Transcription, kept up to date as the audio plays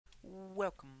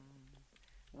Welcome!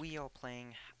 We are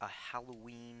playing a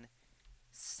Halloween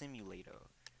simulator.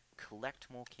 Collect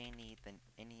more candy than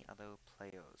any other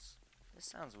players. This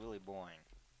sounds really boring.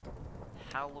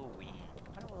 Halloween.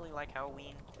 I don't really like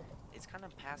Halloween. It's kind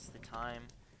of past the time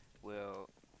where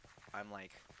I'm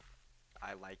like,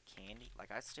 I like candy. Like,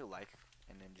 I still like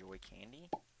and enjoy candy.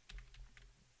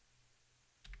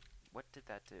 What did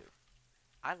that do?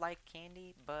 I like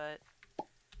candy, but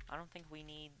I don't think we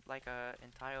need like a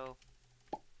entire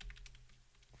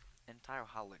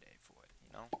holiday for it,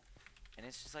 you know? And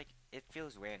it's just like, it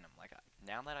feels random. Like,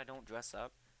 now that I don't dress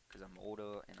up, because I'm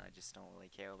older and I just don't really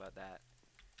care about that,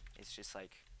 it's just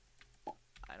like,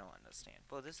 I don't understand.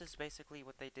 Well, this is basically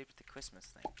what they did with the Christmas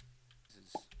thing. This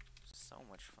is so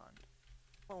much fun.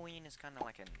 Halloween is kind of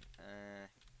like an,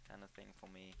 kind of thing for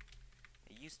me.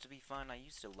 It used to be fun. I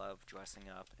used to love dressing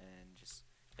up and just,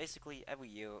 basically every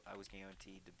year I was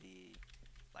guaranteed to be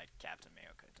like Captain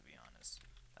America, to be honest.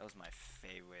 That was my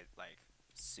favorite, like,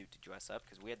 suit to dress up,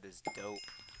 because we had this dope...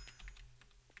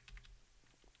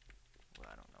 Well,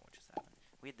 I don't know what just happened.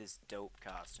 We had this dope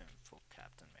costume for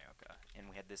Captain America, and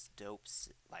we had this dope,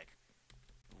 like,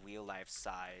 real-life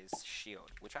size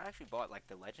shield, which I actually bought, like,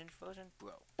 the Legend version.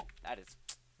 Bro, that is,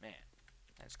 man,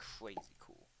 that's crazy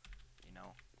cool, you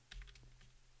know?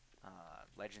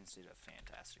 Legends did a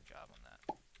fantastic job on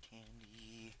that.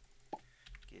 Candy,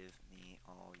 give me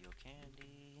all your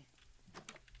candy.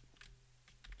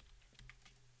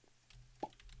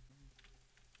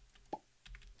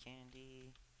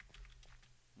 Candy.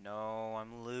 No,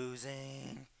 I'm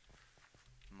losing.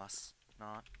 Must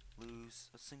not lose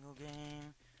a single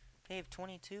game. Hey, have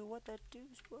 22? What the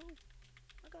deuce, bro?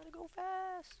 I gotta go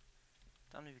fast.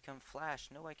 Time to become Flash.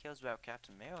 Nobody cares about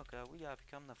Captain America. We gotta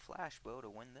become the Flash, bro, to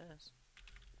win this.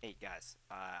 Hey, guys,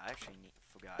 I actually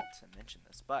forgot to mention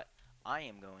this, but I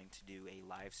am going to do a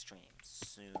live stream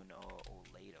sooner or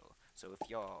later. So if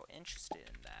y'all interested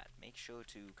in that, make sure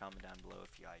to comment down below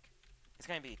if you like. It's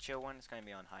going to be a chill one. It's going to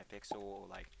be on Hypixel or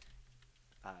like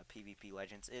PvP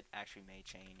Legends. It actually may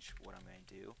change what I'm going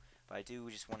to do, but I do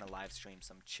just want to live stream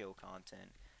some chill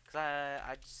content, because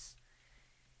I just,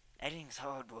 editing's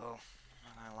hard, bro. I'm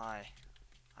not going to lie.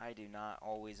 I do not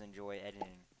always enjoy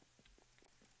editing.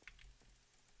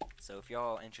 So if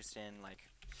y'all interested in like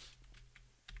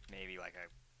maybe like a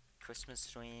Christmas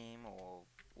stream or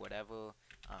whatever,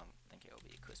 I think it'll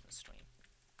be a Christmas stream,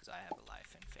 because I have a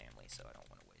life and family, so I don't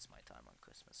want to waste my time on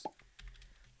Christmas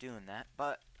doing that.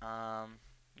 But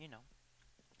you know,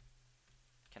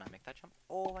 can I make that jump?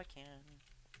 Oh, I can.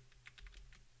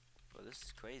 Well, this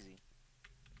is crazy.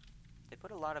 They put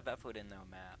a lot of effort in their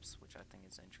maps, which I think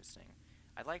is interesting.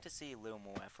 I'd like to see a little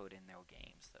more effort in their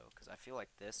games, though, because I feel like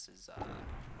this is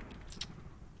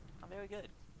not very good.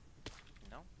 You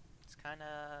know, it's kind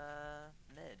of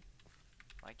mid,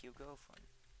 like your girlfriend.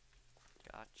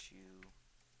 Got you.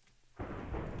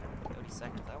 30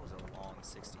 seconds. That was a long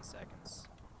 60 seconds.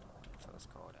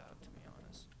 First called out, to be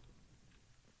honest.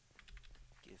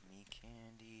 Give me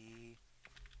candy.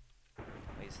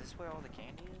 Wait, is this where all the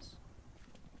candy is?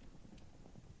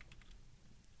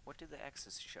 What do the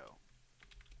X's show?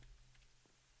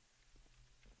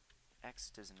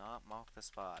 X does not mark the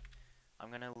spot.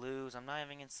 I'm gonna lose. I'm not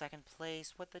even in second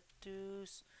place. What the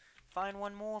deuce? Find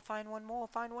one more, find one more,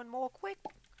 find one more, quick!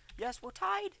 Yes, we're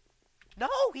tied! No,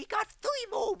 he got 3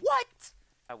 more! What?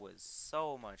 That was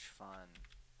so much fun.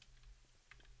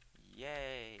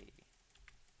 Yay.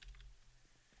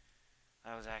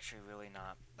 That was actually really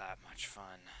not that much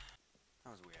fun.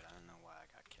 That was weird. I don't know why I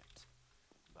got kicked.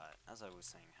 But, as I was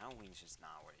saying, Halloween's just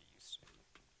not what it used to be.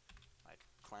 Like,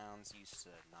 clowns used to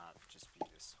not just be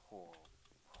this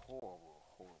horrible,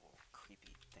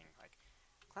 creepy thing. Like,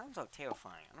 clowns are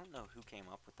terrifying. I don't know who came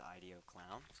up with the idea of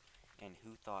clowns, and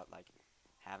who thought, like,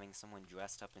 having someone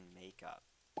dressed up in makeup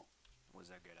was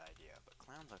a good idea. But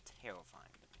clowns are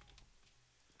terrifying to me.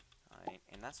 Alright,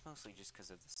 and that's mostly just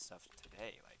because of the stuff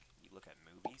today. Like, you look at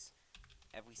movies,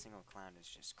 every single clown is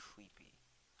just creepy,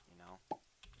 you know?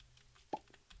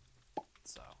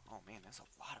 So, oh man, there's a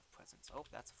lot of presents. Oh,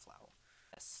 that's a flower.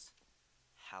 Best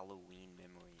Halloween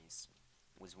memories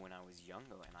was when I was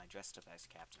younger and I dressed up as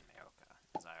Captain America.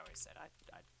 As I always said, I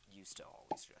used to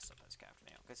always dress up as Captain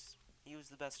America, because he was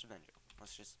the best Avenger.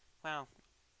 Let's just, well,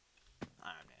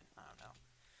 Iron Man, I don't know.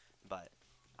 But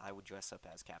I would dress up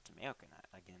as Captain America, and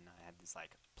again, I had this,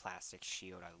 like, plastic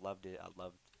shield. I loved it. I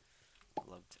loved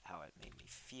how it made me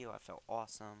feel. I felt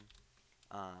awesome.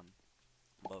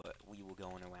 But we were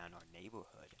going around our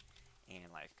neighborhood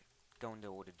and, like, going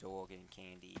door to door getting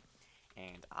candy,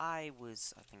 and I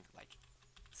was, I think, like,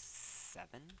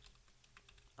 7.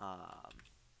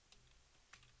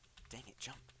 Dang it,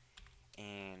 jump.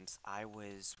 And I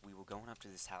we were going up to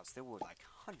this house. There were like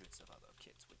hundreds of other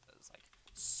kids with us, like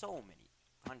so many.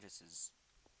 Hundreds is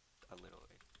a little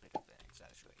bit of an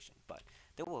exaggeration, but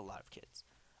there were a lot of kids.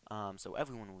 So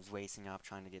everyone was racing up,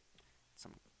 trying to get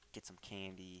some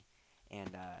candy,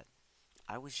 and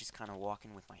I was just kind of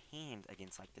walking with my hand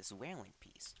against like this railing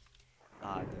piece,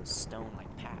 those stone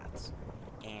like paths,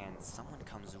 and someone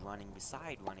comes running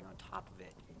on top of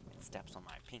it, and steps on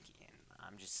my pinky. And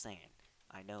I'm just saying,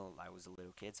 I know I was a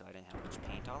little kid, so I didn't have much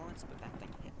pain tolerance, but that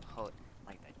thing hurt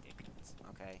like that ridiculous.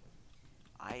 Okay,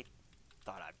 I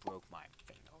thought I broke my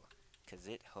finger, because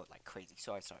it hurt like crazy.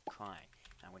 So I started crying.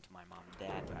 And I went to my mom and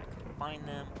dad, but I couldn't find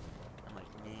them. I'm like,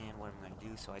 man, what am I gonna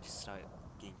do? So I just started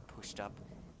getting pushed up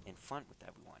in front with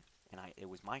everyone. And it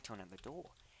was my turn at the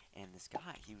door. And this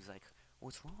guy, he was like,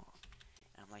 what's wrong?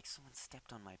 And I'm like, someone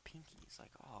stepped on my pinky. He's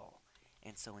like, oh.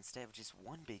 And so instead of just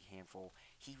one big handful,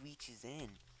 he reaches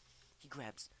in. He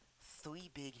grabs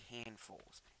 3 big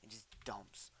handfuls and just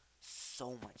dumps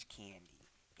so much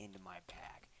candy into my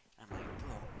bag. I'm like,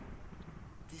 bro,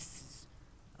 this is...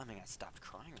 I mean, I stopped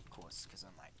crying, of course, because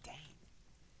I'm like, dang,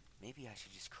 maybe I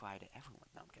should just cry to everyone.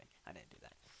 No, I'm kidding. I didn't do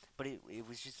that. But it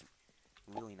was just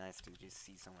really nice to just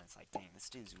see someone that's like, dang, this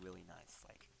dude's really nice.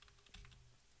 Like,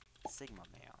 Sigma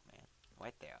male, man.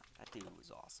 Right there. That dude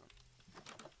was awesome.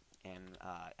 And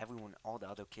everyone, all the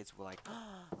other kids were like,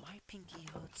 oh, my pinky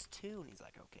hurts too. And he's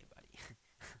like, okay, buddy.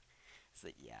 It's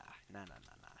like, yeah, nah.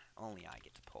 Only I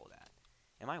get to pull that.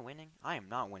 Am I winning? I am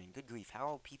not winning. Good grief.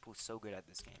 How are people so good at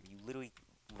this game? You literally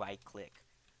right-click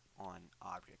on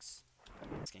objects.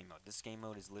 This game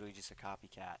mode is literally just a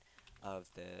copycat of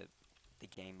the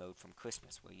game mode from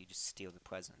Christmas, where you just steal the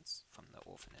presents from the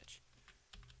orphanage.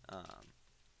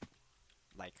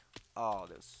 Like, oh,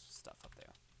 there's stuff up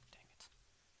there. Dang it.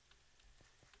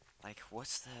 Like,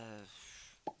 what's the...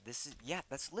 This is... Yeah,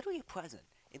 that's literally a present.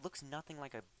 It looks nothing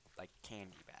like a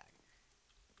candy bag.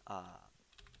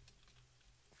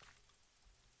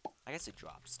 I guess it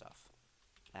drops stuff.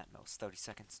 At most 30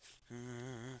 seconds. At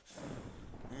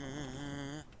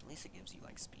least it gives you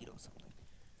like speed or something.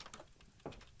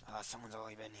 Someone's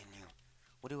already been in here.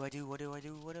 What do I do?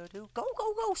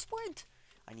 Go, sprint!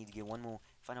 I need to get one more.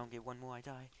 If I don't get one more, I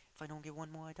die. If I don't get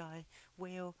one more, I die.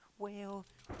 Where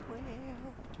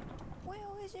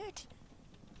is it?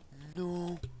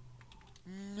 No.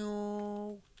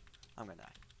 I'm gonna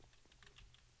die.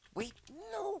 Wait,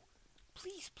 no!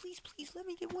 Please, let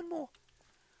me get one more.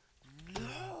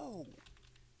 No!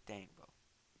 Dang, bro.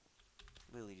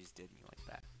 Really just did me like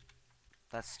that.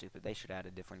 That's stupid. They should add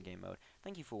a different game mode.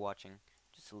 Thank you for watching.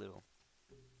 Just a little...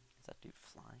 Is that dude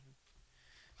flying?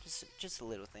 Just a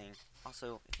little thing.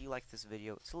 Also, if you like this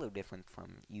video, it's a little different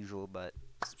from usual, but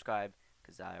subscribe,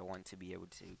 because I want to be able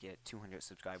to get 200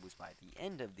 subscribers by the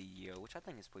end of the year, which I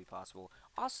think is pretty possible.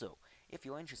 Also, if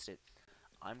you're interested,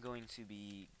 I'm going to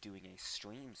be doing a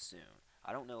stream soon.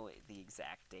 I don't know the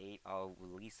exact date. I'll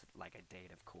release like a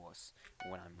date, of course,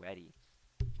 when I'm ready.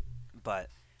 But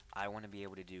I want to be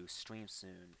able to do stream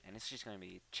soon, and it's just going to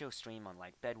be chill stream on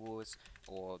like Bed Wars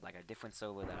or like a different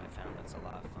server that I found that's a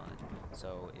lot of fun.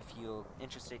 So if you're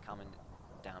interested, comment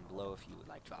down below if you would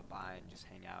like drop by and just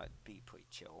hang out. It'd be pretty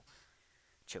chill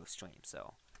stream.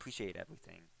 So appreciate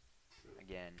everything.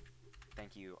 Again,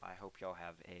 thank you. I hope y'all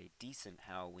have a decent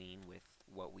Halloween with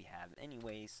what we have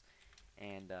anyways,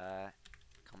 and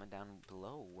comment down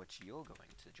below what you're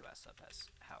going to dress up as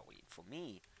Halloween. For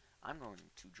me, I'm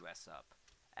going to dress up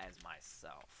as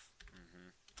myself.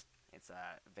 It's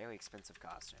a very expensive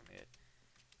costume.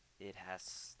 It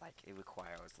has, like, it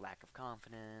requires lack of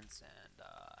confidence and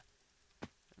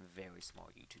very small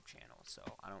YouTube channel, so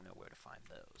I don't know where to find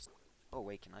those. Oh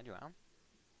wait, can I drown?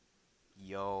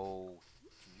 Yo,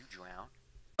 can you drown?